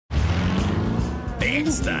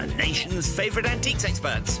It's the nation's favourite antiques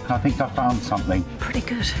experts. I think I found something. Pretty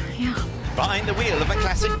good, yeah. Behind the wheel of a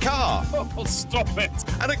classic car. Oh, stop it.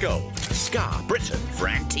 And a goal. Scar Britain for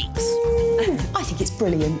antiques. I think it's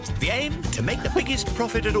brilliant. The aim, to make the biggest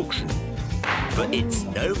profit at auction. But it's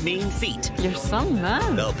no mean feat. You're some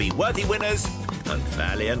man. There'll be worthy winners and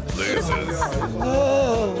valiant losers.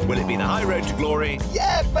 Will it be the high road to glory?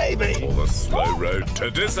 Yeah, baby. Or the slow road to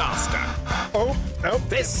disaster? Oh, no.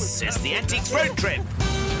 This is the Antiques Road Trip.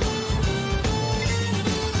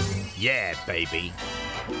 Yeah, baby.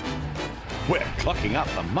 We're clocking up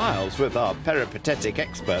the miles with our peripatetic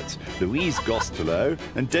experts, Louise Gostelow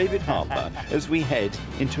and David Harper, as we head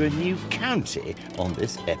into a new county on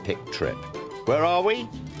this epic trip. Where are we?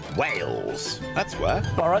 Wales. That's where.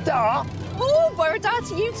 Borodar. Oh, Borodar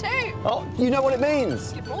to you too. Oh, you know what it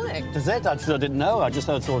means? Good morning. Does it? I didn't know. I just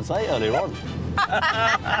heard someone say it earlier on.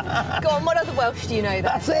 Go on, what other Welsh do you know then?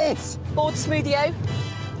 That's it. Board smoothio.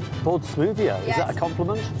 Board smoothio. Yes. Is that a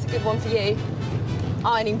compliment? It's a good one for you.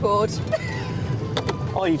 Ironing board.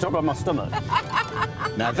 Oh, you talk about my stomach.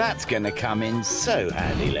 Now that's going to come in so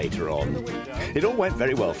handy later on. It all went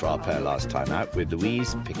very well for our pair last time out, with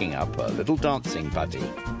Louise picking up her little dancing buddy.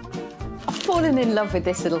 I've fallen in love with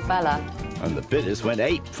this little fella. And the bidders went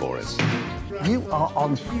ape for him. You are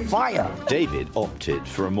on fire. David opted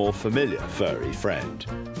for a more familiar furry friend.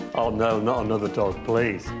 Oh, no, not another dog,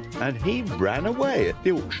 please. And he ran away at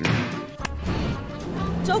the auction.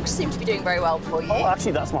 Dogs seem to be doing very well for you. Oh,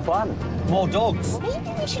 actually, that's my plan. More dogs.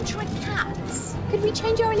 Maybe we should try cats. Could we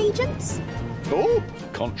change our allegiance? Oh,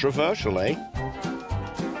 controversial, eh?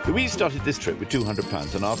 Louise started this trip with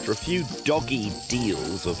 £200, and after a few doggy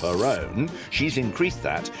deals of her own, she's increased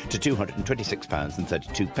that to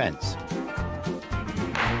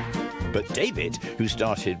 £226.32. But David, who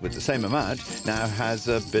started with the same amount, now has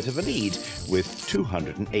a bit of a lead, with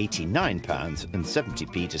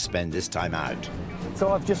 £289.70 to spend this time out. So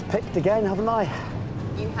I've just picked again, haven't I?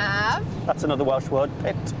 You have. That's another Welsh word,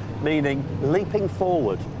 picked, meaning leaping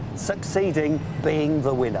forward, succeeding, being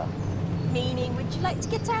the winner. Meaning, would you like to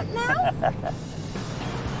get out now?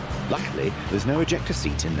 Luckily, there's no ejector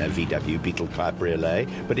seat in their VW Beetle Cabriolet,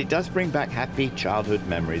 but it does bring back happy childhood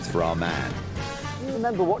memories for our man. You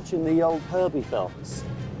remember watching the old Herbie films?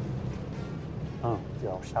 Oh,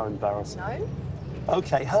 gosh, how embarrassing. No.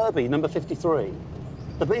 OK, Herbie, number 53.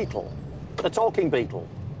 The Beetle. The talking beetle.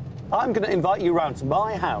 I'm going to invite you round to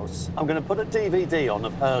my house. I'm going to put a DVD on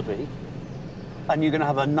of Herbie, and you're going to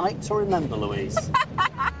have a night to remember, Louise.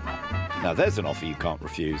 Now there's an offer you can't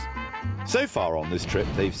refuse. So far on this trip,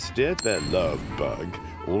 they've steered their love bug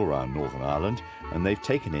all around Northern Ireland, and they've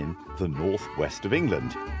taken in the northwest of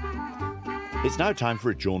England. It's now time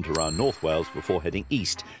for a jaunt around North Wales before heading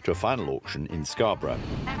east to a final auction in Scarborough.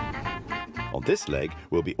 On this leg,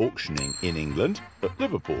 we'll be auctioning in England at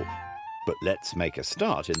Liverpool. But let's make a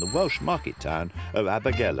start in the Welsh market town of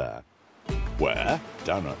Abergele, where,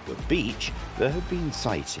 down at the beach, there have been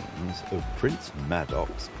sightings of Prince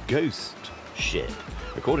Madoc's ghost ship.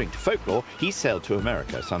 According to folklore, he sailed to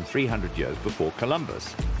America some 300 years before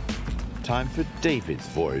Columbus. Time for David's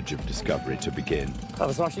voyage of discovery to begin.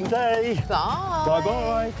 Have a smashing day. Bye.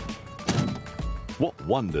 Bye-bye. What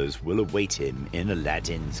wonders will await him in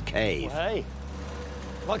Aladdin's cave? Well, hey,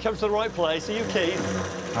 might come to the right place. Are you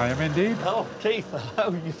Keith? I am indeed. Oh, Keith,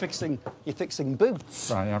 oh, you're fixing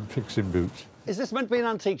boots. I am fixing boots. Is this meant to be an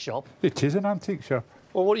antique shop? It is an antique shop.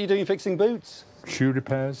 Well, what are you doing fixing boots? Shoe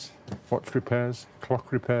repairs, watch repairs,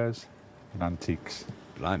 clock repairs, and antiques.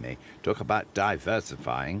 Blimey, talk about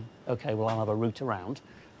diversifying. OK, well, I'll have a route around,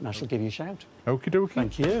 and I shall give you a shout. Okie dokie.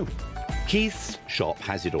 Thank you. Keith's shop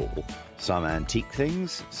has it all. Some antique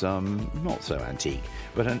things, some not so antique.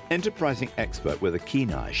 But an enterprising expert with a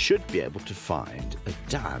keen eye should be able to find a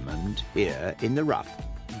diamond here in the rough.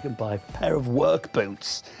 You can buy a pair of work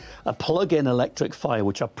boots, a plug-in electric fire,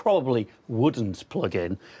 which I probably wouldn't plug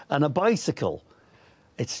in, and a bicycle.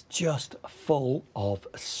 It's just full of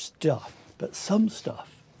stuff. But some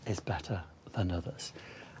stuff is better than others.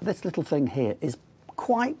 This little thing here is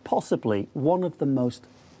quite possibly one of the most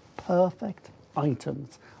perfect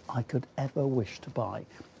items I could ever wish to buy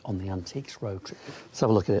on the Antiques Road Trip. Let's have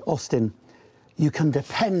a look at it. Austin, you can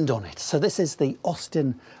depend on it. So this is the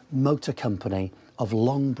Austin Motor Company of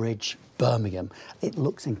Longbridge, Birmingham. It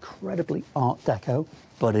looks incredibly Art Deco,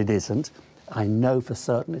 but it isn't. I know for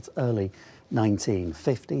certain it's early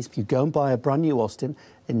 1950s. If you go and buy a brand new Austin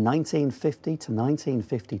in 1950 to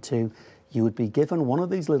 1952, you would be given one of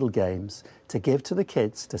these little games to give to the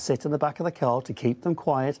kids to sit in the back of the car to keep them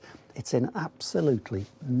quiet. It's in absolutely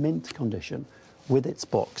mint condition with its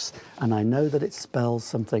box, and I know that it spells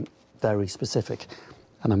something very specific.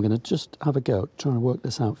 And I'm going to just have a go trying to work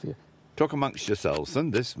this out for you. Talk amongst yourselves,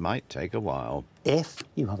 and this might take a while. If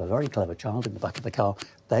you have a very clever child in the back of the car,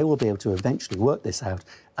 they will be able to eventually work this out,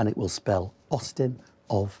 and it will spell Austin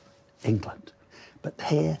of England. But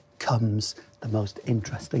here comes the most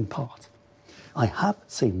interesting part. I have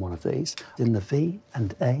seen one of these in the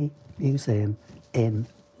V&A Museum in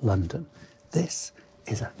London. This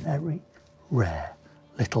is a very rare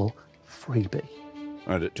little freebie.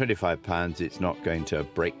 And at £25, it's not going to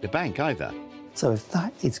break the bank either. So if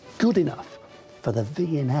that is good enough for the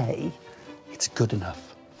V&A, it's good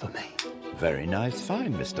enough for me. Very nice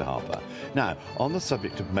find, Mr. Harper. Now, on the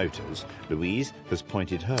subject of motors, Louise has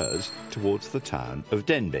pointed hers towards the town of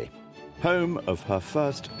Denby, home of her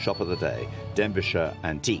first shop of the day, Denbighshire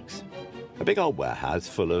Antiques. A big old warehouse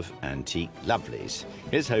full of antique lovelies.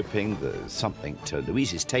 Here's hoping there's something to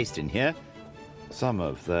Louise's taste in here. Some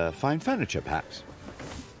of the fine furniture, perhaps.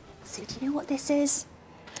 So do you know what this is?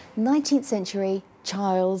 19th century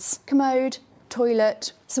child's commode,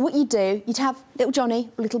 toilet. So what you'd do, you'd have little Johnny,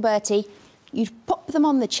 little Bertie, you'd pop them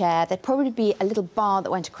on the chair. There'd probably be a little bar that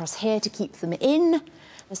went across here to keep them in.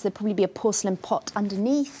 So there'd probably be a porcelain pot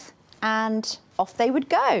underneath, and off they would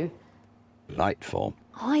go. Delightful.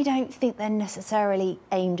 I don't think they're necessarily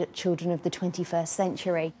aimed at children of the 21st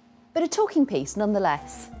century, but a talking piece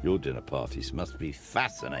nonetheless. Your dinner parties must be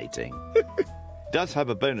fascinating. Does have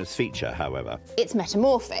a bonus feature, however. It's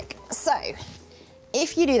metamorphic. So,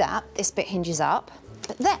 if you do that, this bit hinges up,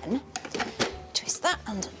 but then twist that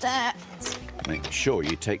under there. Make sure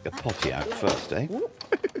you take the potty out first, eh?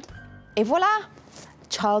 Et voila!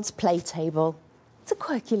 Child's play table. It's a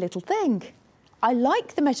quirky little thing. I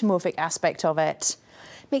like the metamorphic aspect of it.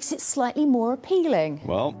 Makes it slightly more appealing.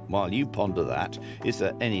 Well, while you ponder that, is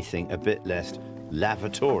there anything a bit less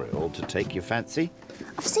lavatorial to take your fancy?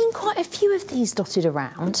 I've seen quite a few of these dotted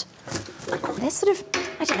around. They're sort of,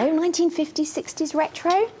 I don't know, 1950s, 60s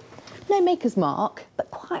retro. No maker's mark, but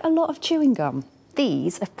quite a lot of chewing gum.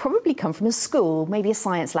 These have probably come from a school, maybe a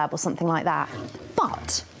science lab or something like that.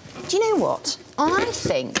 But, do you know what? I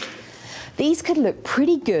think these could look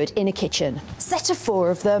pretty good in a kitchen. Set of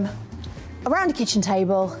 4 of them, around a kitchen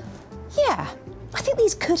table. Yeah, I think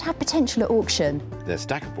these could have potential at auction. They're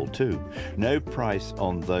stackable too. No price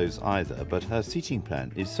on those either, but her seating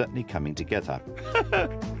plan is certainly coming together.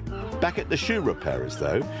 Back at the shoe repairers,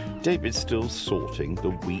 though, David's still sorting the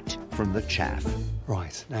wheat from the chaff.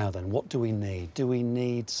 Right, now then, what do we need? Do we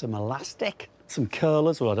need some elastic? Some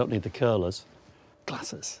curlers? Well, I don't need the curlers.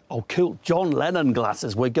 Glasses. Oh, cool. John Lennon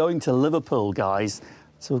glasses. We're going to Liverpool, guys.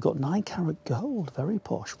 So we've got 9-carat gold. Very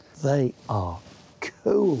posh. They are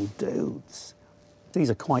cool dudes. These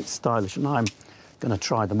are quite stylish, and I'm going to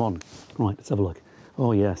try them on. Right, let's have a look.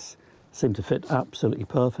 Oh, yes. Seem to fit absolutely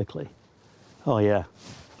perfectly. Oh, yeah.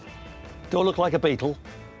 Do I look like a beetle?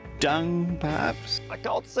 Dung, perhaps? I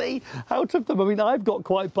can't see out of them. I mean, I've got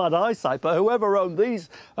quite bad eyesight, but whoever owned these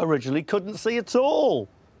originally couldn't see at all.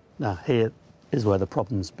 Now, here is where the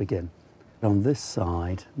problems begin. On this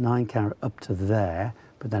side, 9-carat up to there,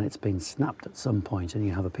 but then it's been snapped at some point, and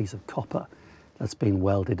you have a piece of copper that's been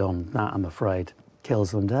welded on. That, I'm afraid,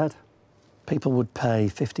 kills them dead. People would pay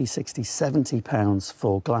 50, 60, 70 pounds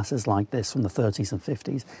for glasses like this from the 30s and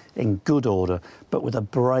 50s in good order, but with a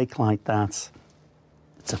break like that,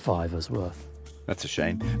 it's a fiver's worth. That's a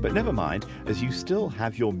shame, but never mind, as you still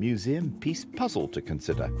have your museum piece puzzle to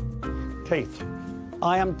consider. Keith,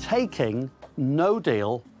 I am taking no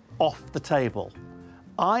deal off the table.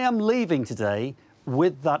 I am leaving today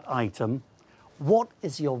with that item. What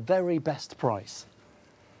is your very best price?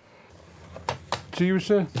 To you,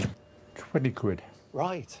 sir, 20 quid.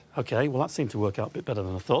 Right. OK, well, that seemed to work out a bit better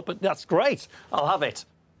than I thought, but that's great. I'll have it.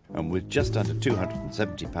 And with just under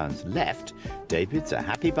 £270 left, David's a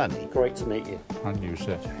happy bunny. Great to meet you. And you,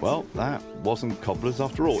 sir. Well, that wasn't cobblers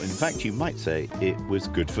after all. In fact, you might say it was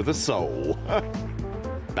good for the soul.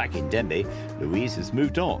 Back in Denby, Louise has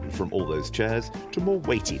moved on from all those chairs to more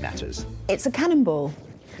weighty matters. It's a cannonball.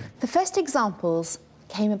 The first examples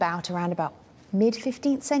came about around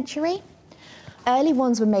mid-15th century. Early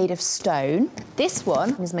ones were made of stone. This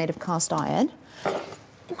one is made of cast iron.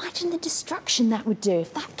 Imagine the destruction that would do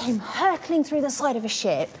if that came hurtling through the side of a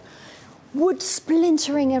ship, wood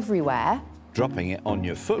splintering everywhere. Dropping it on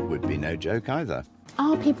your foot would be no joke either.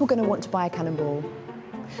 Are people going to want to buy a cannonball?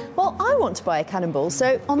 Well, I want to buy a cannonball,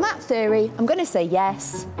 so on that theory, I'm going to say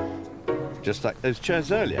yes. Just like those chairs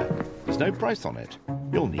earlier. There's no price on it.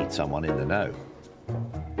 You'll need someone in the know.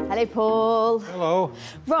 Hello, Paul. Hello.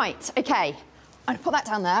 Right, OK. I'm going to put that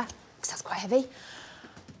down there, because that's quite heavy.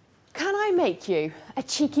 Can I make you a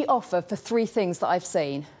cheeky offer for 3 things that I've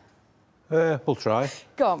seen? We'll try.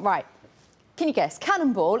 Go on, right. Can you guess?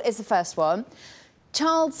 Cannonball is the first one.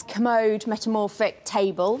 Child's commode, metamorphic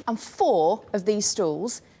table, and 4 of these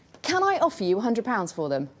stools. Can I offer you £100 for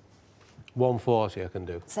them? 140 I can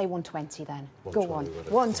do. Say 120 then. Go on.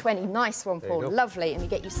 120, 120, nice one, Paul. Lovely. And we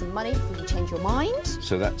get you some money if you change your mind.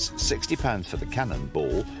 So that's £60 for the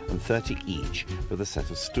cannonball and 30 each for the set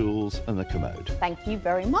of stools and the commode. Thank you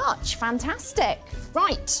very much. Fantastic.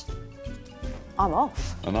 Right. I'm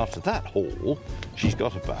off. And after that haul, she's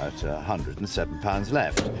got about £107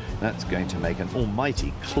 left. That's going to make an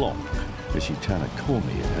almighty clonk as you turn a corner,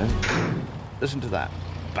 you know. Listen to that.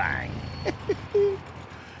 Bang.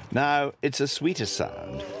 Now, it's a sweeter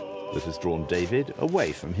sound that has drawn David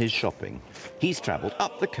away from his shopping. He's travelled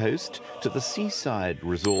up the coast to the seaside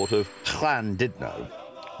resort of Llandudno,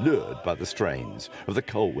 lured by the strains of the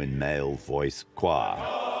Colwyn Male Voice Choir.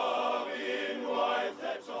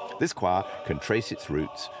 This choir can trace its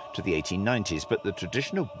roots to the 1890s, but the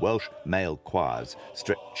tradition of Welsh male choirs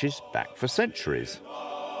stretches back for centuries.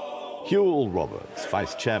 Hywel Roberts,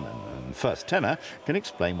 Vice Chairman and First Tenor, can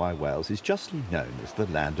explain why Wales is justly known as the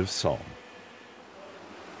land of song.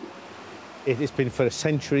 It has been for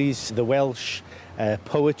centuries the Welsh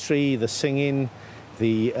poetry, the singing,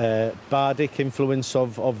 the bardic influence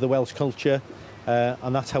of the Welsh culture,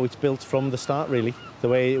 and that's how it's built from the start, really. The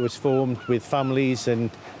way it was formed with families and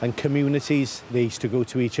communities. They used to go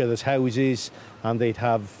to each other's houses and they'd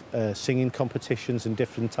have singing competitions and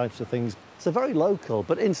different types of things. So very local,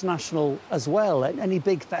 but international as well. Any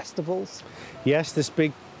big festivals? Yes, there's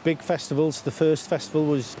big festivals. The first festival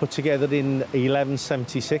was put together in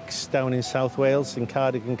 1176 down in South Wales in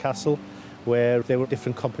Cardigan Castle, where there were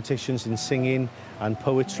different competitions in singing and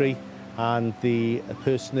poetry. And the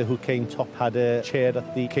person who came top had a chair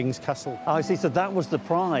at the King's Castle. Oh, I see, so that was the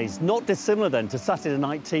prize. Not dissimilar then to Saturday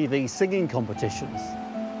Night TV singing competitions.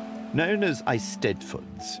 Known as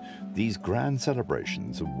Eisteddfods, these grand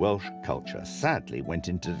celebrations of Welsh culture sadly went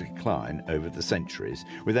into decline over the centuries,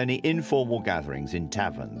 with only informal gatherings in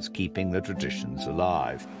taverns keeping the traditions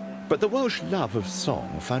alive. But the Welsh love of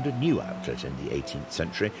song found a new outlet in the 18th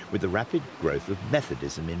century with the rapid growth of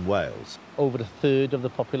Methodism in Wales. Over a third of the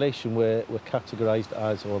population were categorised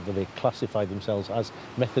as, or they classified themselves as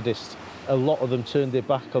Methodists. A lot of them turned their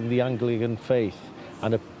back on the Anglican faith,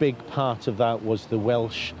 and a big part of that was the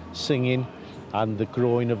Welsh singing and the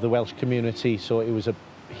growing of the Welsh community, so it was a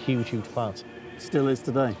huge, huge part. Still is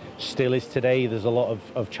today? Still is today. There's a lot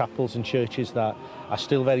of chapels and churches that are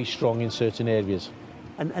still very strong in certain areas.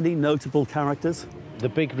 And any notable characters? The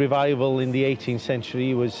big revival in the 18th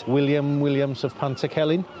century was William Williams of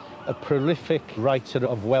Pantycelyn, a prolific writer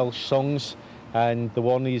of Welsh songs, and the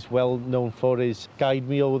one he's well known for is Guide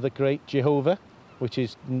Me, O the Great Jehovah, which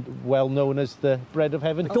is well known as the bread of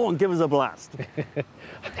heaven. Go on, give us a blast.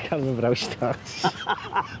 I can't remember how it starts.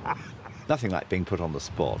 Nothing like being put on the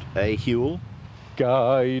spot, eh, Hywel?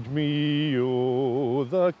 Guide me, O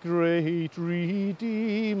the great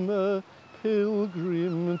Redeemer,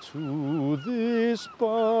 pilgrim to this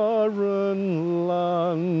barren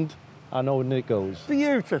land. I know when it goes.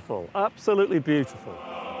 Beautiful, absolutely beautiful.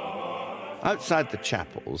 Outside the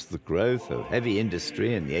chapels, the growth of heavy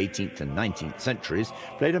industry in the 18th and 19th centuries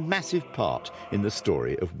played a massive part in the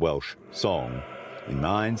story of Welsh song. In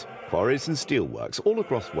mines, quarries and steelworks all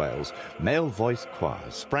across Wales, male voice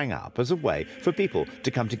choirs sprang up as a way for people to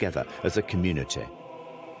come together as a community.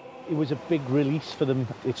 It was a big release for them.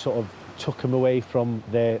 It sort of took them away from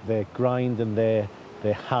their grind and their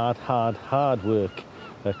hard work,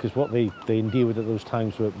 because what they endured at those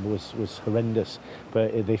times was horrendous.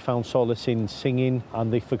 But they found solace in singing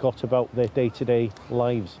and they forgot about their day-to-day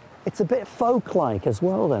lives. It's a bit folk-like as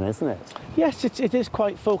well then, isn't it? Yes, it is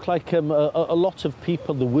quite folk-like. A lot of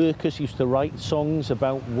people, the workers, used to write songs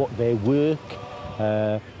about what their work.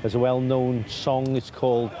 There's a well-known song, it's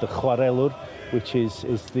called the Chwarelwr, which is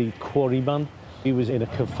the quarryman. He was in a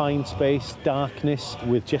confined space, darkness,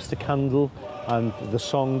 with just a candle, and the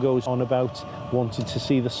song goes on about wanting to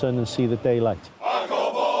see the sun and see the daylight.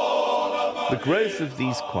 The growth of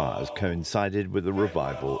these choirs coincided with a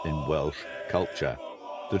revival in Welsh culture.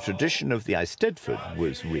 The tradition of the Eisteddfod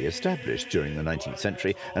was re-established during the 19th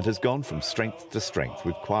century and has gone from strength to strength,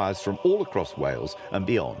 with choirs from all across Wales and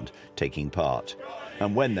beyond taking part.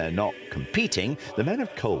 And when they're not competing, the men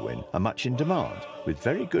of Colwyn are much in demand, with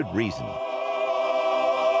very good reason.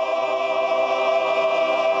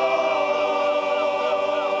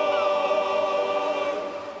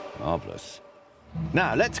 Marvellous.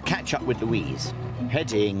 Now, let's catch up with Louise,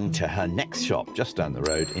 heading to her next shop just down the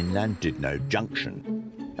road in Llandudno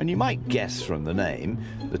Junction. And you might guess from the name,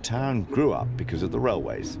 the town grew up because of the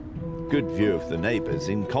railways. Good view of the neighbours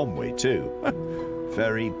in Conwy too.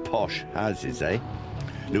 Very posh houses, eh?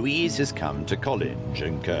 Louise has come to College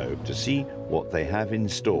 & Co. to see what they have in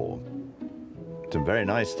store. Some very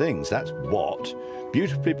nice things, that's what.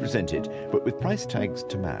 Beautifully presented, but with price tags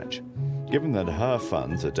to match. Given that her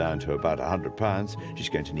funds are down to about £100, she's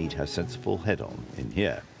going to need her sensible head-on in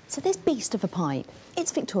here. So this beast of a pipe,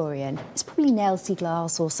 it's Victorian. It's probably Nailsea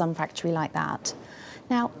glass or some factory like that.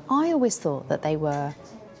 Now, I always thought that they were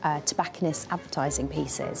tobacconist advertising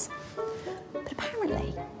pieces. But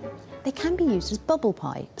apparently, they can be used as bubble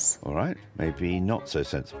pipes. All right, maybe not so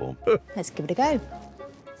sensible. Let's give it a go.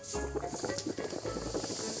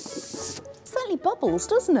 Certainly bubbles,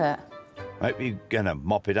 doesn't it? I hope you're going to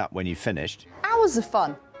mop it up when you've finished. Hours of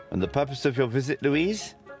fun. And the purpose of your visit,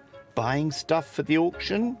 Louise? Buying stuff for the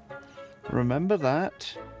auction? Remember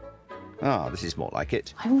that? Ah, this is more like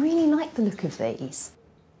it. I really like the look of these.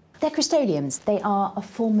 They're Crystoliums. They are a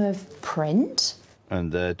form of print.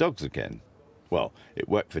 And they're dogs again. Well, it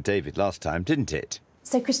worked for David last time, didn't it?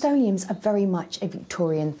 So Crystoliums are very much a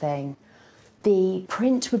Victorian thing. The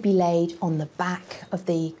print would be laid on the back of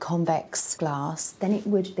the convex glass, then it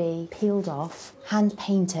would be peeled off,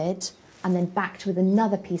 hand-painted, and then backed with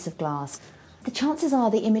another piece of glass. The chances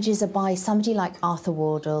are the images are by somebody like Arthur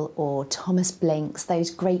Wardle or Thomas Blinks,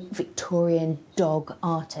 those great Victorian dog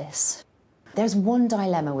artists. There's one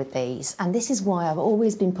dilemma with these, and this is why I've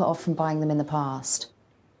always been put off from buying them in the past.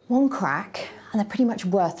 One crack, and they're pretty much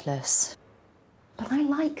worthless. But I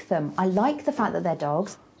like them. I like the fact that they're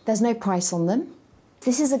dogs. There's no price on them.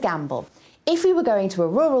 This is a gamble. If we were going to a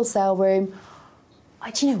rural sale room,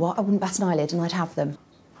 do you know what? I wouldn't bat an eyelid and I'd have them.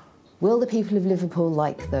 Will the people of Liverpool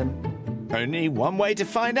like them? Only one way to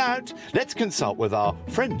find out. Let's consult with our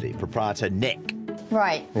friendly proprietor, Nick.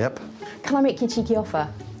 Right. Yep. Can I make you a cheeky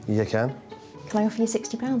offer? You can. Can I offer you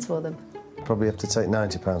 £60 for them? Probably have to take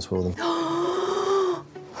 £90 for them.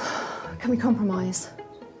 Can we compromise?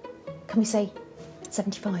 Can we say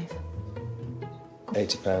 75?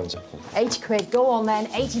 £80. 80 quid, go on then,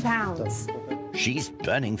 £80. She's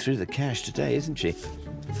burning through the cash today, isn't she?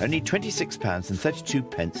 Only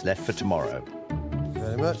 £26.32 left for tomorrow.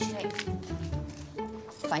 Very much.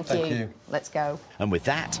 Thank Thank you. you. Let's go. And with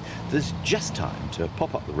that, there's just time to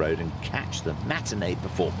pop up the road and catch the matinee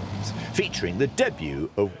performance, featuring the debut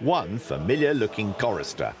of one familiar-looking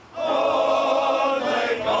chorister.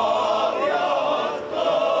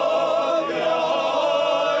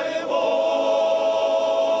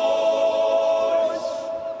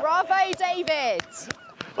 Bravo, David.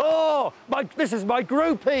 Oh, this is my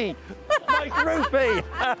groupie. My groupie.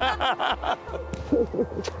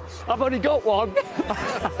 I've only got one.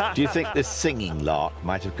 Do you think this singing lark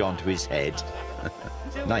might have gone to his head?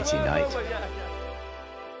 Nighty-night.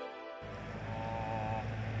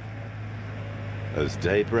 As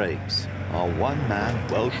day breaks, our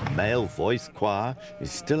one-man Welsh male voice choir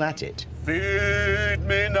is still at it. Feed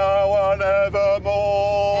me now and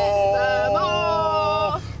evermore.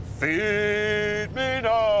 Evermore. Feed me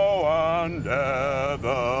now and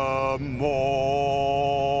evermore.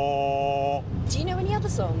 Do you know any other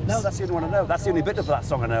songs? No, that's the only one I know. That's the only bit of that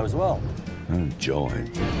song I know as well. Oh, joy.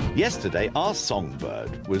 Yesterday, our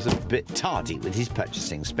songbird was a bit tardy with his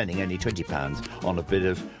purchasing, spending only £20 on a bit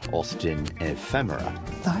of Austin ephemera.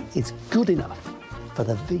 That is good enough for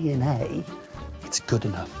the V&A. It's good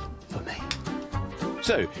enough for me.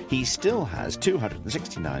 So he still has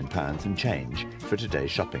 £269 and change for today's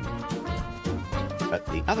shopping. At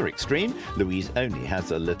the other extreme, Louise only has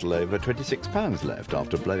a little over £26 left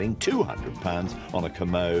after blowing £200 on a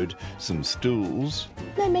commode, some stools,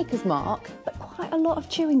 No maker's mark, but quite a lot of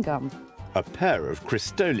chewing gum. a pair of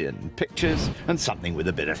Crystolian pictures, and something with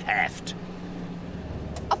a bit of heft.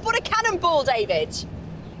 I've bought a cannonball, David.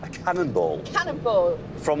 A cannonball. Cannonball.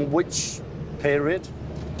 From which period?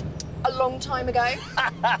 A long time ago.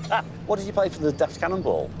 What did you pay for the daft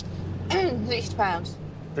cannonball? £60.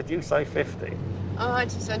 Did you say 50? I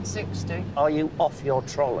just said 60. Are you off your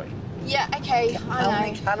trolley? Yeah, okay, How I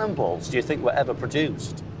many know. cannonballs do you think were ever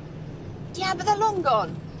produced? Yeah, but they're long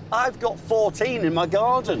gone. I've got 14 in my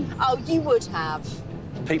garden. Oh, you would have.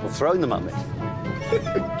 People throwing them at me.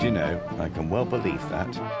 Do you know, I can well believe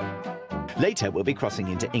that. Later, we'll be crossing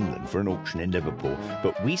into England for an auction in Liverpool,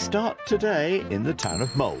 but we start today in the town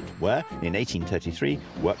of Mould, where, in 1833,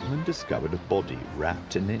 workmen discovered a body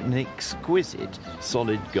wrapped in an exquisite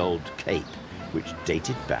solid gold cape, which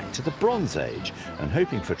dated back to the Bronze Age. And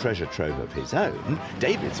hoping for treasure trove of his own,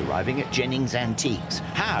 David's arriving at Jennings Antiques,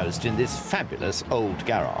 housed in this fabulous old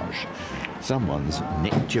garage. Someone's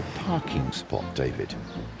nicked your parking spot, David.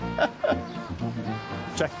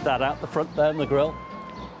 Check that out, the front there and the grill.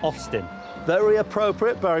 Austin. Very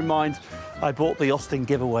appropriate, bear in mind, I bought the Austin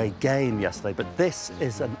giveaway game yesterday, but this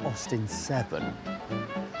is an Austin 7.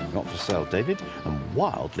 Not for sale, David, and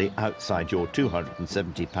wildly outside your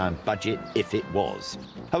 £270 budget if it was.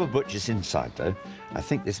 Have a butcher's inside, though. I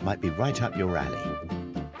think this might be right up your alley.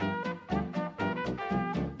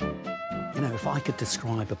 You know, if I could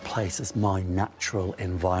describe a place as my natural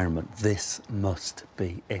environment, this must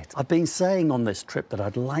be it. I've been saying on this trip that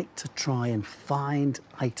I'd like to try and find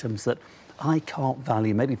items that I can't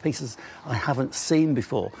value, maybe pieces I haven't seen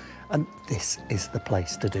before, and this is the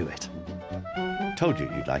place to do it. Told you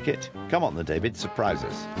you'd like it. Come on then, David, surprise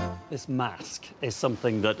us. This mask is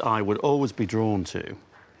something that I would always be drawn to,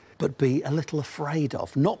 but be a little afraid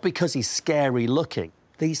of, not because he's scary looking.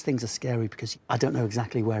 These things are scary because I don't know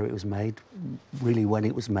exactly where it was made, really when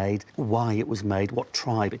it was made, why it was made, what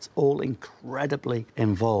tribe. It's all incredibly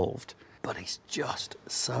involved, but it's just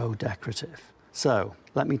so decorative. So,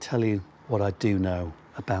 let me tell you what I do know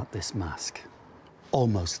about this mask.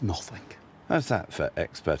 Almost nothing. How's that for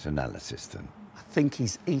expert analysis, then? I think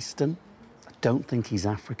he's Eastern. I don't think he's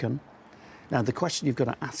African. Now, the question you've got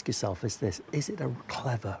to ask yourself is this: is it a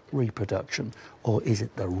clever reproduction or is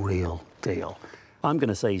it the real deal? I'm going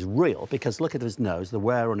to say he's real because look at his nose. The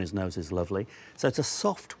wear on his nose is lovely. So it's a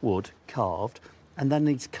soft wood carved, and then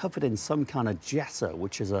he's covered in some kind of gesso,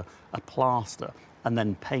 which is a plaster, and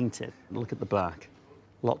then painted. Look at the back.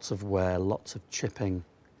 Lots of wear, lots of chipping.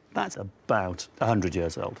 That's about 100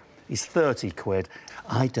 years old. He's 30 quid.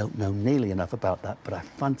 I don't know nearly enough about that, but I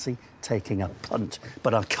fancy taking a punt.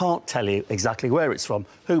 But I can't tell you exactly where it's from,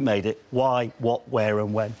 who made it, why, what, where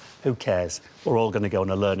and when. Who cares? We're all going to go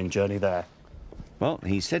on a learning journey there. Well,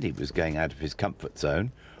 he said he was going out of his comfort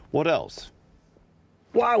zone. What else?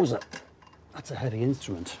 Wowza! That's a heavy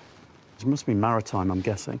instrument. It must be Maritime, I'm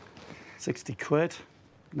guessing. 60 quid,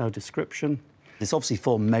 no description. It's obviously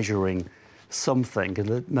for measuring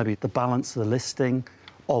something, maybe the balance of the listing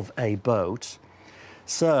of a boat.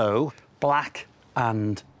 So, black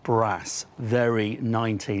and brass, very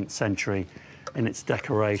 19th century in its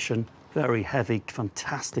decoration. Very heavy,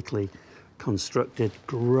 fantastically constructed,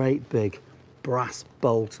 great big brass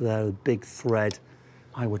bolt there, a big thread.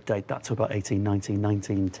 I would date that to about 1890,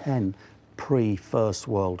 1910, pre-First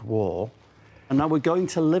World War. And now we're going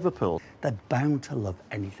to Liverpool. They're bound to love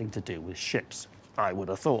anything to do with ships, I would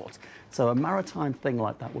have thought. So a maritime thing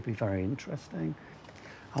like that would be very interesting.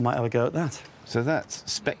 I might have a go at that. So that's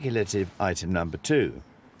speculative item number 2.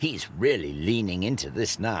 He's really leaning into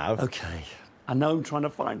this now. OK. I know I'm trying to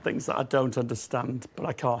find things that I don't understand, but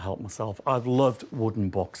I can't help myself. I've loved wooden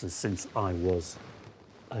boxes since I was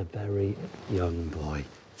a very young boy.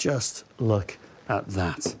 Just look at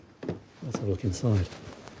that. Let's have a look inside.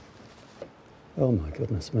 Oh, my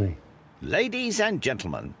goodness me. Ladies and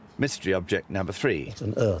gentlemen, mystery object number 3. What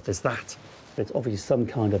on earth is that? It's obviously some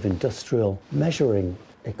kind of industrial measuring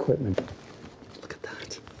equipment. Look at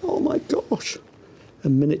that. Oh, my gosh. A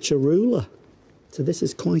miniature ruler. So this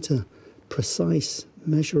is quite a precise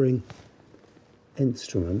measuring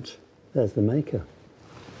instrument. There's the maker.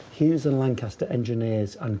 Hughes and Lancaster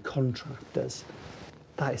Engineers and Contractors.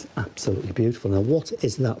 That is absolutely beautiful. Now, what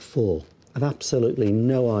is that for? I've absolutely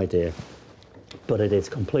no idea, but it is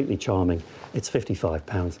completely charming. It's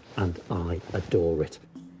 £55 and I adore it.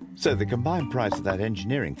 So the combined price of that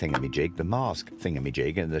engineering thingamajig, the mask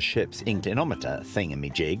thingamajig and the ship's inclinometer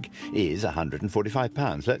thingamajig is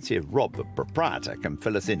 £145. Let's see if Rob, the proprietor, can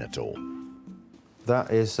fill us in at all.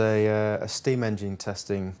 That is a steam engine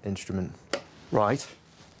testing instrument. Right.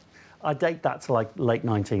 I date that to like late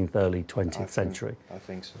 19th, early 20th century. I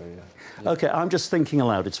think so, yeah. OK, I'm just thinking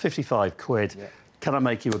aloud. It's 55 quid. Yeah. Can I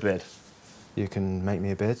make you a bid? You can make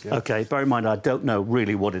me a bid, yeah. OK, bear in mind, I don't know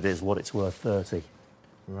really what it is, what it's worth, 30.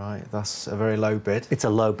 Right, that's a very low bid. It's a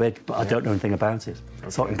low bid, but I don't know anything about it. Okay.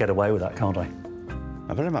 So I can get away with that, can't I?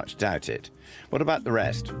 I very much doubt it. What about the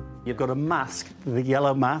rest? You've got a mask, the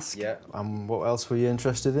yellow mask. Yeah. And what else were you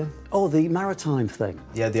interested in? Oh, the maritime thing.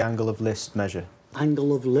 Yeah, the angle of list measure.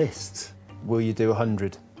 Angle of list. Will you do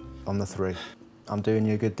 100 on the 3? I'm doing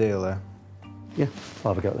you a good deal there. Yeah,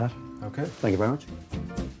 I'll have a go at that. OK. Thank you very much.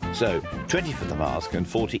 So, 20 for the mask and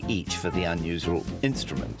 40 each for the unusual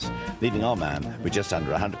instruments, leaving our man with just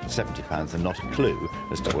under £170 and not a clue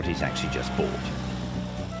as to what he's actually just bought.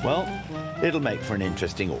 Well, it'll make for an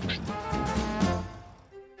interesting auction.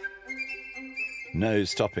 No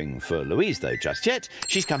stopping for Louise, though, just yet.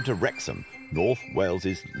 She's come to Wrexham, North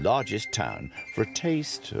Wales's largest town, for a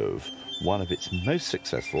taste of one of its most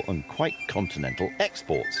successful and quite continental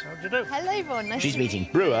exports. How do you do? Hello, Vaughan. Nice She's to meet meeting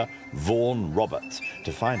you. brewer Vaughan Roberts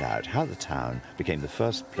to find out how the town became the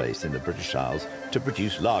first place in the British Isles to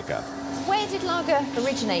produce lager. Where did lager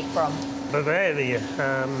originate from? Bavaria,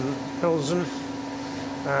 Pilsen,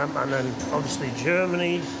 and then obviously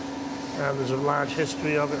Germany. There's a large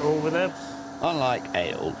history of it over there. Unlike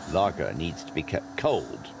ale, lager needs to be kept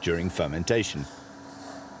cold during fermentation.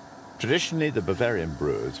 Traditionally, the Bavarian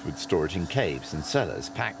brewers would store it in caves and cellars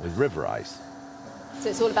packed with river ice. So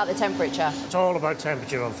it's all about the temperature? It's all about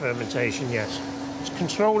temperature on fermentation, yes. It's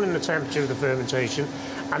controlling the temperature of the fermentation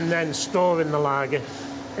and then storing the lager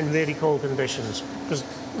in really cold conditions. Because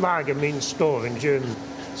lager means store in German,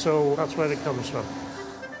 so that's where it comes from.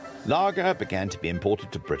 Lager began to be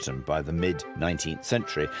imported to Britain by the mid-19th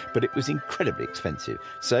century, but it was incredibly expensive.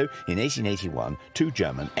 So, in 1881, two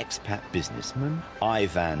German expat businessmen,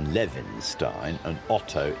 Ivan Levinstein and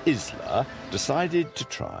Otto Isler, decided to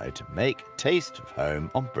try to make taste of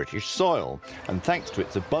home on British soil. And thanks to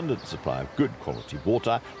its abundant supply of good quality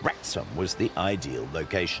water, Wrexham was the ideal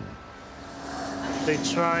location. They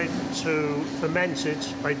tried to ferment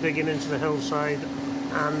it by digging into the hillside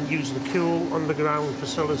and use the cool underground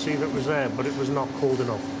facility that was there, but it was not cold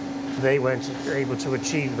enough. They weren't able to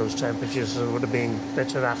achieve those temperatures, so it would have been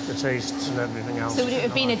bitter aftertastes and everything else. So would it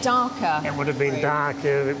have been a darker? It would have been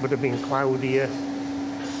darker, it would have been cloudier.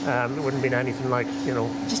 It wouldn't have been anything like, you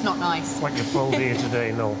know... Just not nice. What you're told here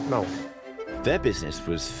today, no. Their business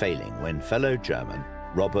was failing when fellow German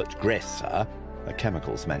Robert Gresser, a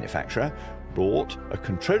chemicals manufacturer, bought a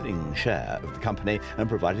controlling share of the company and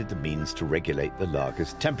provided the means to regulate the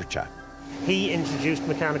lager's temperature. He introduced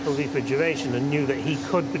mechanical refrigeration and knew that he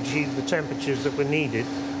could achieve the temperatures that were needed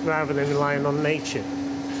rather than relying on nature.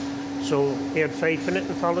 So he had faith in it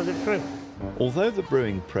and followed it through. Although the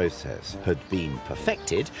brewing process had been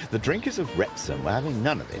perfected, the drinkers of Wrexham were having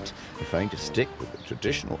none of it, preferring to stick with the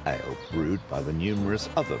traditional ale brewed by the numerous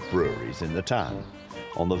other breweries in the town.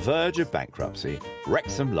 On the verge of bankruptcy,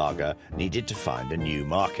 Wrexham Lager needed to find a new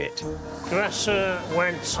market. Gresser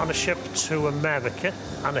went on a ship to America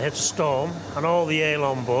and it hit a storm and all the ale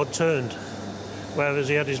on board turned. Whereas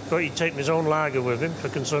he'd taken his own lager with him for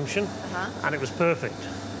consumption and it was perfect.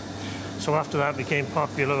 So after that it became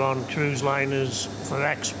popular on cruise liners for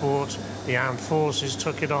export. The armed forces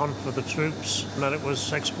took it on for the troops and then it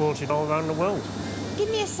was exported all around the world. Give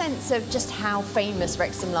me a sense of just how famous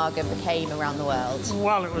Wrexham Lager became around the world.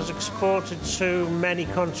 Well, it was exported to many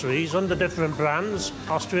countries under different brands.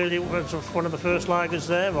 Australia was one of the first lagers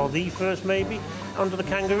there, or the first maybe, under the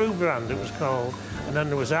Kangaroo brand it was called. And then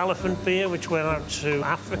there was Elephant beer, which went out to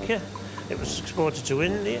Africa. It was exported to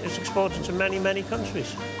India. It was exported to many, many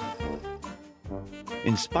countries.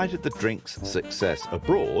 In spite of the drink's success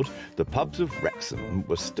abroad, the pubs of Wrexham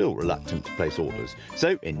were still reluctant to place orders. So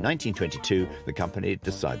in 1922, the company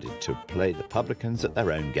decided to play the publicans at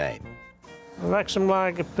their own game. Wrexham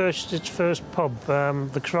Lager purchased its first pub,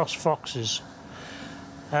 the Cross Foxes.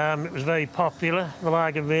 It was very popular. The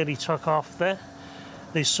lager really took off there.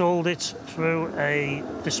 They sold it through a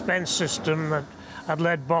dispense system that had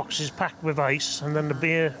lead boxes packed with ice, and then the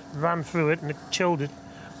beer ran through it and it chilled it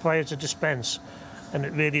prior to dispense. And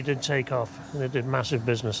it really did take off, and it did massive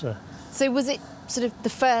business there. So was it sort of the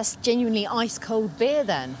first genuinely ice-cold beer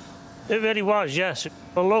then? It really was, yes.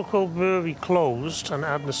 The local brewery closed and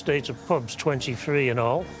had an estate of pubs, 23 in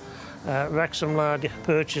all. Wrexham Lager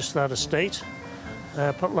purchased that estate,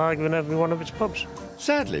 put lager in every one of its pubs.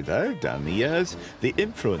 Sadly, though, down the years, the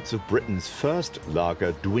influence of Britain's first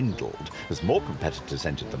lager dwindled as more competitors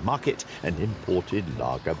entered the market and imported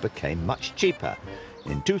lager became much cheaper.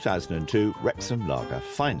 In 2002, Wrexham Lager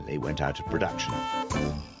finally went out of production.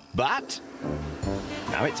 But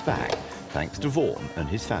now it's back, thanks to Vaughan and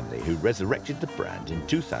his family, who resurrected the brand in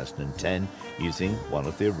 2010 using one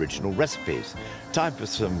of the original recipes. Time for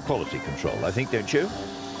some quality control, I think, don't you?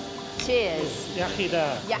 Cheers.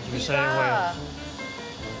 Yakida. Yakida.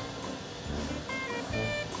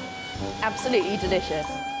 Absolutely delicious.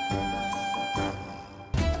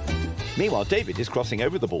 Meanwhile, David is crossing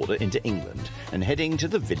over the border into England and heading to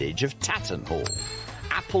the village of Tattenhall.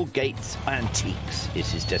 Applegate's Antiques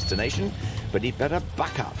is his destination, but he'd better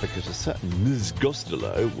back up because a certain Ms.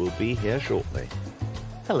 Gostelow will be here shortly.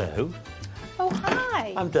 Hello. Oh,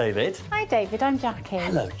 hi. I'm David. Hi, David. I'm Jackie.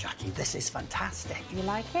 Hello, Jackie. This is fantastic. You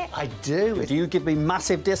like it? I do. Do you give me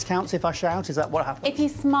massive discounts if I shout? Is that what happens? If you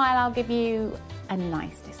smile, I'll give you a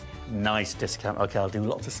nice discount. Nice discount. OK, I'll do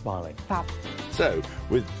lots of smiling. Fab. So,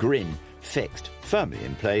 with grin fixed firmly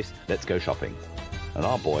in place, let's go shopping. And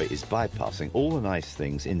our boy is bypassing all the nice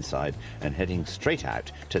things inside and heading straight out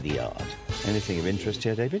to the yard. Anything of interest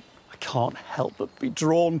here, David? I can't help but be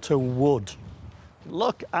drawn to wood.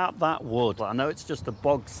 Look at that wood. I know it's just a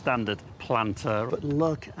bog standard planter, but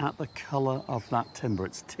look at the colour of that timber.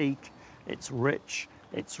 It's teak, it's rich,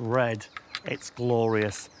 it's red. It's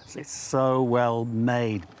glorious. It's so well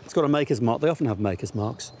made. It's got a maker's mark. They often have maker's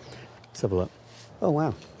marks. Let's have a look. Oh,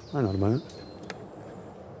 wow. Hang on a moment.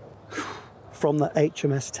 From the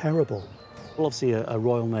HMS Terrible. Well, obviously a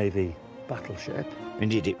Royal Navy battleship.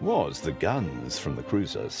 Indeed it was. The guns from the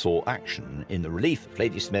cruiser saw action in the relief of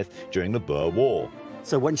Ladysmith during the Boer War.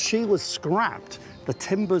 So when she was scrapped, the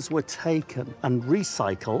timbers were taken and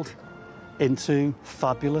recycled into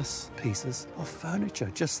fabulous pieces of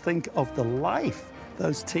furniture. Just think of the life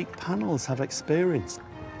those teak panels have experienced.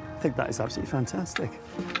 I think that is absolutely fantastic.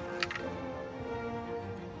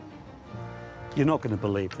 You're not going to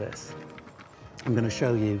believe this. I'm going to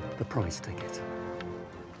show you the price ticket.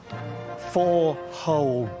 4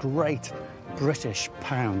 whole great British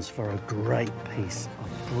pounds for a great piece of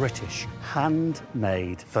British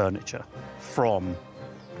handmade furniture from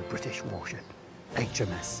the British warship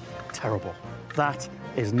HMS Terrible. That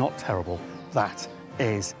is not terrible. That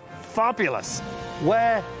is fabulous.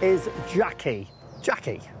 Where is Jackie?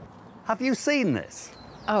 Jackie, have you seen this?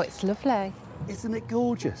 Oh, it's lovely. Isn't it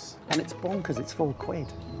gorgeous? And it's bonkers, it's £4.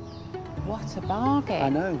 What a bargain. I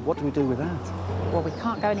know. What do we do with that? Well, we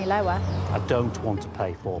can't go any lower. I don't want to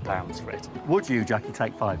pay £4 for it. Would you, Jackie,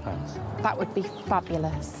 take £5? That would be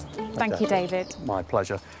fabulous. Thank you, David. My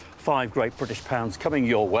pleasure. 5 great British pounds coming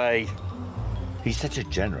your way. He's such a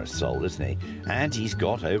generous soul, isn't he? And he's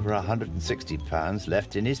got over £160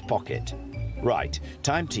 left in his pocket. Right,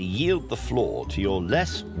 time to yield the floor to your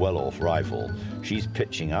less well-off rival. She's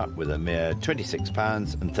pitching up with a mere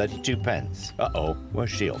 £26.32. Uh-oh,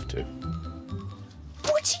 where's she off to?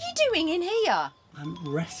 What are you doing in here? I'm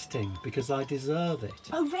resting because I deserve it.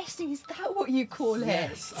 Oh, resting, is that what you call it?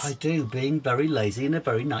 Yes, I do, being very lazy in a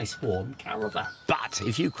very nice warm caravan. But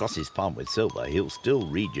if you cross his palm with silver, he'll still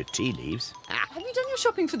read your tea leaves. Have you done your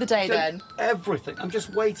shopping for the day then? Everything. I'm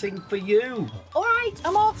just waiting for you. All right,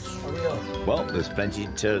 I'm off. Hurry up. Well, there's plenty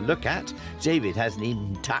to look at. David hasn't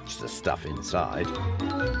even touched the stuff inside.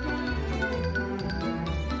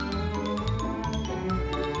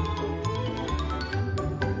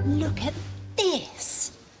 Look at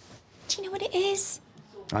this. Do you know what it is?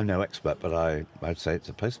 I'm no expert, but I'd say it's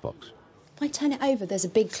a postbox. If I turn it over, there's a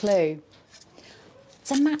big clue.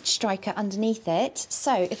 It's a match striker underneath it.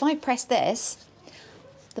 So if I press this,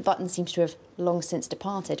 the button seems to have long since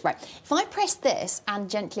departed. Right, if I press this and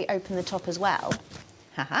gently open the top as well,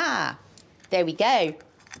 ha-ha, there we go,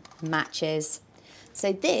 matches.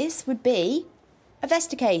 So this would be a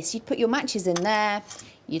Vesta case. You'd put your matches in there,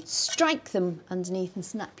 you'd strike them underneath and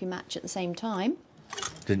snap your match at the same time.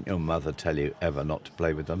 Didn't your mother tell you ever not to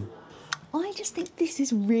play with them? I just think this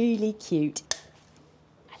is really cute.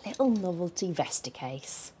 A little novelty Vesta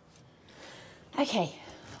case. OK,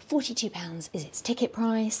 £42 is its ticket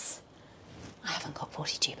price. I haven't got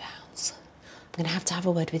 £42. I'm going to have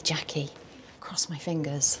a word with Jackie. Cross my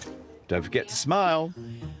fingers. Don't forget to smile.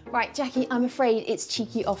 Right, Jackie, I'm afraid it's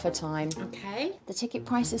cheeky offer time. OK. The ticket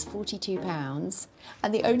price is £42,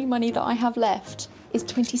 and the only money that I have left is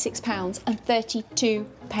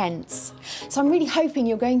 £26.32. So I'm really hoping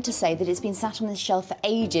you're going to say that it's been sat on this shelf for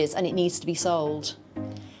ages and it needs to be sold.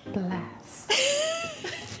 Bless.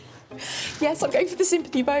 Yes, I'm going for the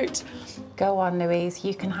sympathy vote. Go on, Louise,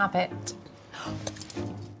 you can have it.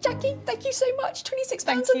 Jackie, thank you so much.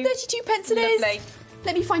 £26.32 it Lovely. is.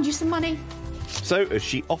 Let me find you some money. So as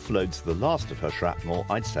she offloads the last of her shrapnel,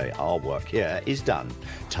 I'd say our work here is done.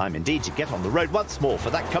 Time indeed to get on the road once more for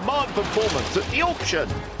that command performance at the auction.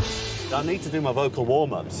 I need to do my vocal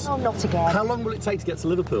warm-ups. Oh, not again. How long will it take to get to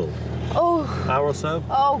Liverpool? Oh. Hour or so?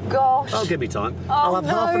 Oh, gosh. Oh, give me time. Oh, I'll have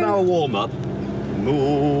half an hour warm-up. Moo,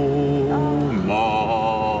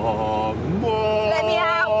 ma, ma. Let me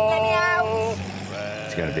out. Let me out.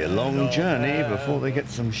 It's going to be a long journey before they get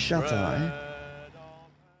some shut-eye.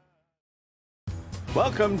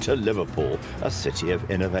 Welcome to Liverpool, a city of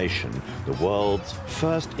innovation. The world's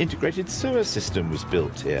first integrated sewer system was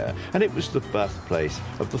built here, and it was the birthplace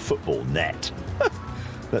of the football net.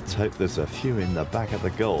 Let's hope there's a few in the back of the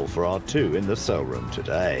goal for our 2 in the cell room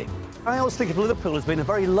today. I always think of Liverpool as being a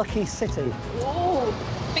very lucky city. Oh,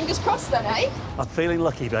 fingers crossed then, eh? I'm feeling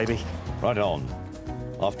lucky, baby. Right on.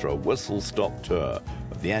 After a whistle-stop tour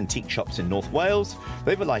of the antique shops in North Wales,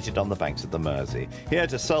 they've alighted on the banks of the Mersey, here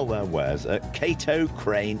to sell their wares at Cato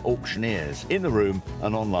Crane Auctioneers, in the room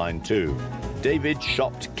and online too. David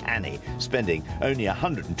shopped canny, spending only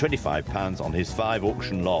 £125 on his 5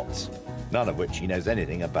 auction lots, none of which he knows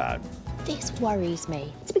anything about. This worries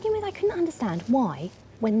me. To begin with, I couldn't understand why,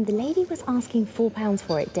 when the lady was asking £4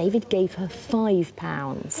 for it, David gave her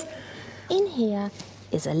 £5. In here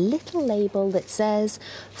is a little label that says,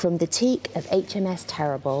 "From the teak of HMS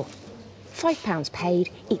Terrible." £5 paid,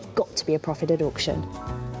 it's got to be a profit at auction.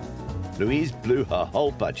 Louise blew her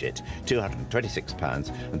whole budget,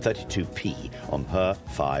 £226.32p, on her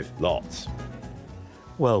 5 lots.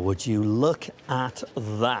 Well, would you look at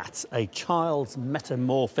that? A child's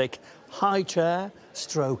metamorphic high chair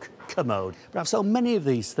stroke commode. We have so many of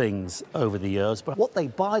these things over the years, but what they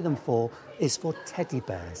buy them for is for teddy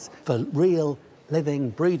bears, for real,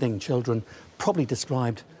 living, breathing children, probably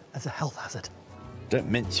described as a health hazard.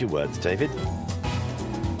 Don't mince your words, David.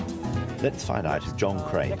 Let's find out if John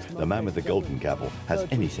Crane, the man with the golden gavel, has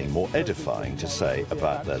anything more edifying to say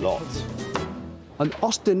about their lots. An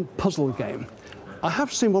Austin puzzle game. I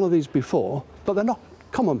have seen one of these before, but they're not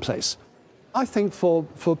commonplace. I think for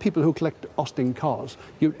people who collect Austin cars,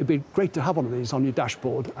 it'd be great to have one of these on your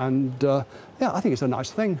dashboard. And yeah, I think it's a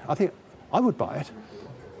nice thing. I think I would buy it.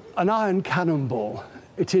 An iron cannonball.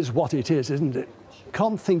 It is what it is, isn't it?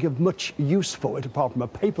 Can't think of much use for it apart from a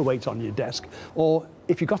paperweight on your desk, or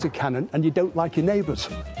if you've got a cannon and you don't like your neighbours.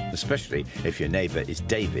 Especially if your neighbour is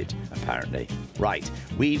David, apparently. Right,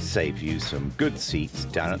 we've saved you some good seats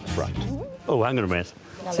down at the front. Oh, hang on a minute.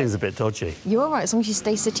 Seems a bit dodgy. You're all right, as long as you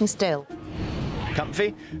stay sitting still.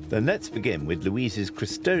 Comfy? Then let's begin with Louise's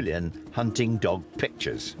Cristolian hunting dog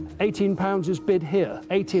pictures. £18 is bid here.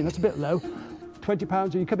 18, that's a bit low.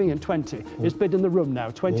 £20, are you coming in? 20 is bid in the room now.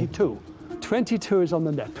 22. 22 is on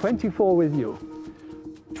the net. 24 with you.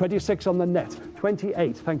 26 on the net.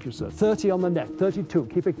 28, thank you, sir. 30 on the net. 32,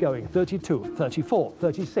 keep it going. 32, 34,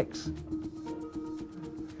 36.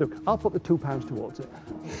 Look, I'll put the £2 towards it.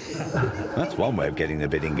 That's one way of getting the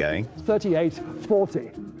bidding going. 38, 40.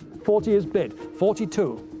 40 is bid.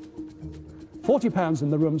 42. £40 in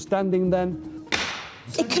the room, standing then.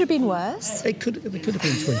 It could have been worse. They could have been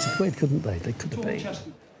 20 quid, couldn't they? They could have been.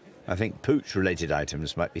 I think pooch-related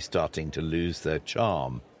items might be starting to lose their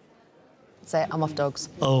charm. Say it, I'm off dogs.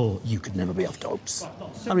 Oh, you could never be off dogs.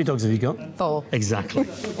 How many dogs have you got? 4. Exactly.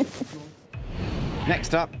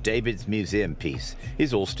 Next up, David's museum piece,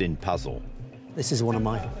 his Austin puzzle. This is one of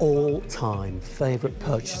my all-time favourite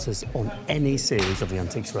purchases on any series of the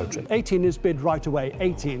Antiques Road Trip. 18 is bid right away.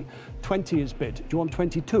 18. 20 is bid. Do you want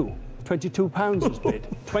 22? £22 is bid.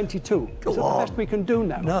 22. Is that the best we can do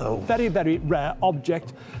now? No. Very, very rare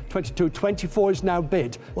object. 22. 24 is now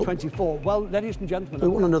bid. 24. Well, ladies and gentlemen... We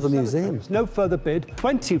want another museum. No further bid.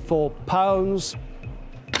 £24.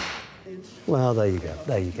 Well, there you go.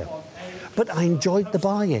 There you go. But I enjoyed the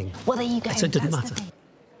buying. Well, there you go. So it didn't matter.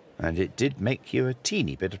 And it did make you a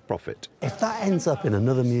teeny bit of profit. If that ends up in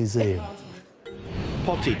another museum...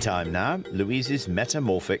 Potty time now. Louise's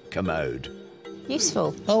metamorphic commode.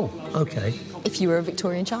 Useful. Oh, OK. If you were a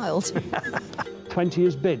Victorian child. 20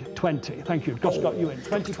 is bid. 20. Thank you. Gosh, got you in.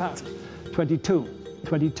 £20. 22.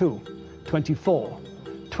 22. 24.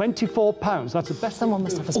 £24. That's the best. Someone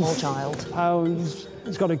must have a small child. Pounds.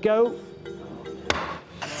 It's got to go.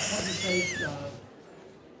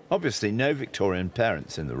 Obviously, no Victorian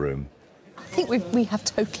parents in the room. I think we have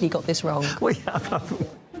totally got this wrong. We have.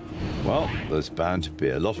 Well, there's bound to be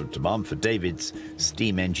a lot of demand for David's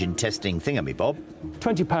steam engine testing thingamy-bob.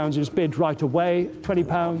 £20 is bid right away.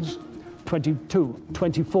 £20. 22.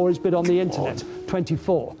 24 is bid on the internet.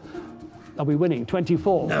 24. Are we winning?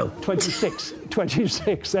 24. No. 26.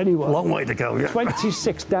 26, anyway. Long way to go, yeah.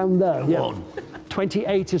 26 down there, yeah. on.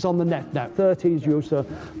 28 is on the net now. 30 is you, sir.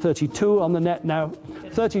 32 on the net now.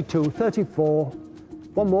 32, 34.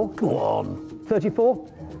 One more. Go on. 34.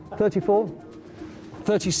 34.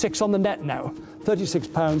 36 on the net now.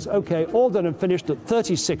 £36. OK, all done and finished at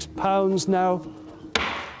 £36 now.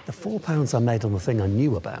 The £4 I made on the thing I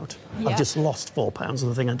knew about. Yeah. I've just lost £4 on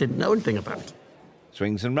the thing I didn't know anything about.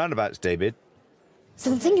 Swings and roundabouts, David.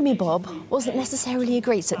 So the thingamy-bob wasn't necessarily a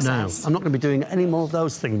great No, success. I'm not going to be doing any more of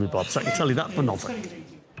those thingamybobs. I can tell you that for nothing.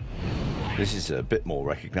 This is a bit more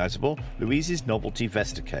recognisable. Louise's novelty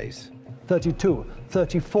Vesta case. 32.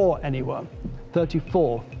 34, anyone.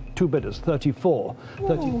 34. 2 bidders. 34.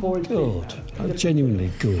 34 is Good. bid.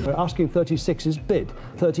 Genuinely good. We're asking 36 is bid.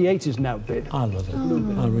 38 is now bid. I love it.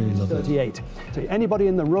 I really love it. 38. So anybody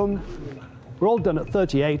in the room? We're all done at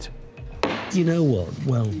 38. You know what?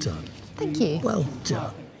 Well done. Thank you. Well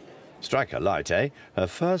done. Strike a light, eh? Her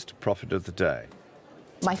first profit of the day.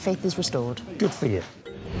 My faith is restored. Good for you.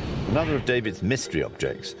 Another of David's mystery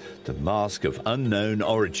objects, the mask of unknown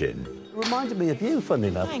origin. It reminded me of you, funny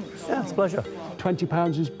enough. Thanks. Yeah, it's a pleasure.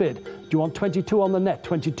 £20 is bid. Do you want 22 on the net?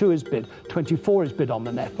 22 is bid. 24 is bid on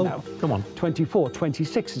the net now. Come on. 24.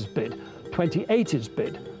 26 is bid. 28 is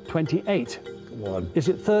bid. 28. One. Is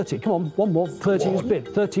it 30? Come on, one more. 30 is bid.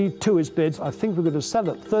 32 is bid. I think we're going to sell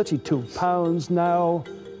at £32 now.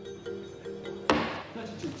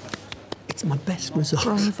 It's my best result.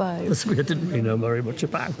 Bravo. That's something I didn't really know very much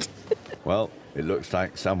about. Well, it looks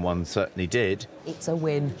like someone certainly did. It's a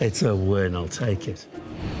win. It's a win, I'll take it.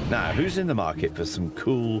 Now, who's in the market for some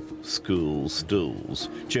cool school stools?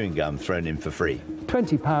 Chewing gum thrown in for free.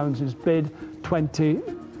 £20 is bid, 20,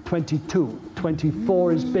 22,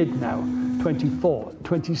 24 is bid now, 24,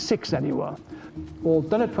 26 anywhere. All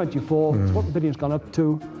done at 24, that's what the bidding's gone up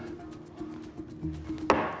to.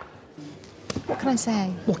 What can I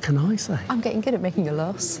say? What can I say? I'm getting good at making a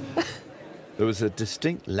loss. There was a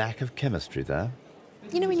distinct lack of chemistry there.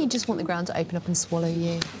 You know when you just want the ground to open up and swallow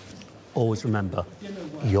you? Always remember,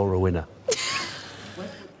 you're a winner.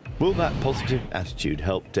 Will that positive attitude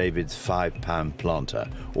help David's £5 planter,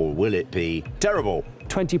 or will it be terrible?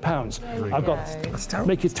 £20. I've got,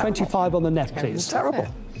 make it 25 on the net, please. Terrible.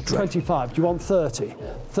 25. Do you want 30?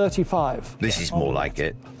 35. This is more like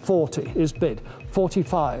it. 40 is bid.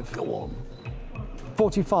 45. Go on.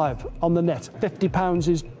 45 on the net. £50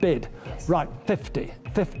 is bid. Right, 50.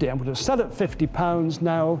 50. I'm going to sell at £50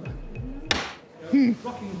 now.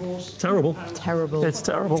 Terrible. Terrible. It's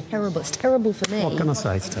terrible. Terrible. It's terrible for me. What can I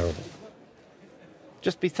say? It's terrible.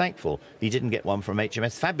 Just be thankful he didn't get one from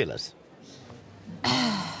HMS Fabulous.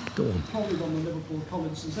 Go on.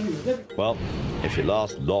 Well, if your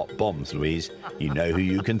last lot bombs, Louise, you know who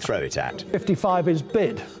you can throw it at. 55 is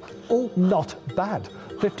bid. Oh, not bad.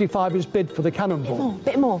 55 is bid for the cannonball.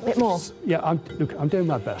 Bit more, bit more. Yeah, look, I'm doing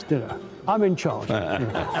my best, you know. I'm in charge.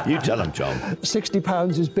 You tell him, John.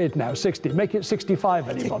 £60 is bid now. 60. Make it 65,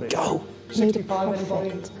 anybody. Go. 65,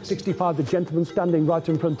 anybody. 65. The gentleman standing right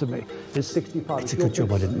in front of me is 65. It's a good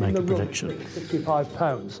job I didn't make a prediction.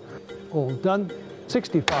 £65. All done.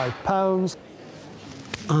 £65.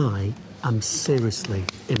 I am seriously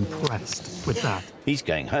impressed with that. He's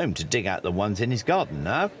going home to dig out the ones in his garden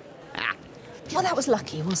now. Well, that was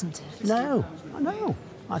lucky, wasn't it? No,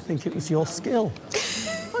 I think it was your skill.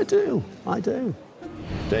 I do.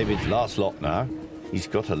 David's last lot now. He's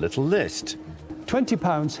got a little list.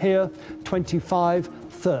 £20 here, 25,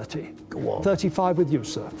 30. Go on. 35 with you,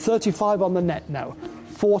 sir. 35 on the net now.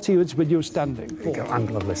 40 is with you standing. 40.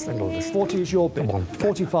 Angle of this, angle of this. 40 is your bid. Come on.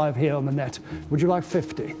 45 here on the net. Would you like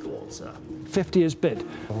 50? Go on, sir. 50 is bid.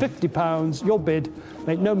 £50, your bid.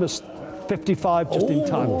 Make no mistake. 55 just in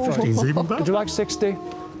time. 50's even better. Would you like 60?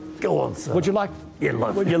 Go on, sir. Would you like...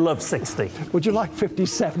 You love 60. Would you like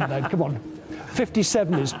 57 then? Come on.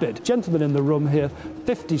 57 is bid. Gentlemen in the room here,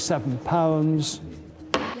 £57.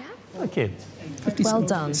 Thank you. Well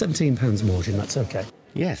done. £17 margin, that's okay.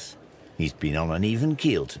 Yes, he's been on an even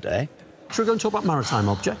keel today. Shall we go and talk about maritime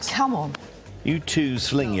objects? Come on. You two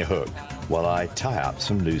sling your hook while I tie up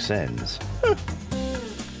some loose ends.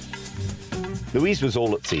 Louise was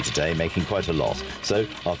all at sea today, making quite a loss. So,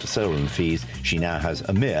 after sale and fees, she now has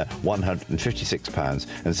a mere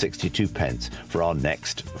 £156.62 for our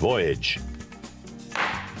next voyage.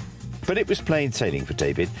 But it was plain sailing for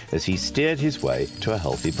David as he steered his way to a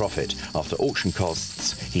healthy profit. After auction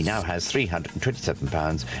costs, he now has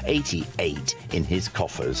 £327.88 in his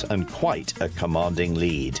coffers and quite a commanding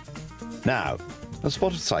lead. Now, a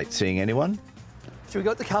spot of sightseeing, anyone? Shall we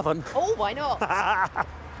go to the cavern? Oh, why not?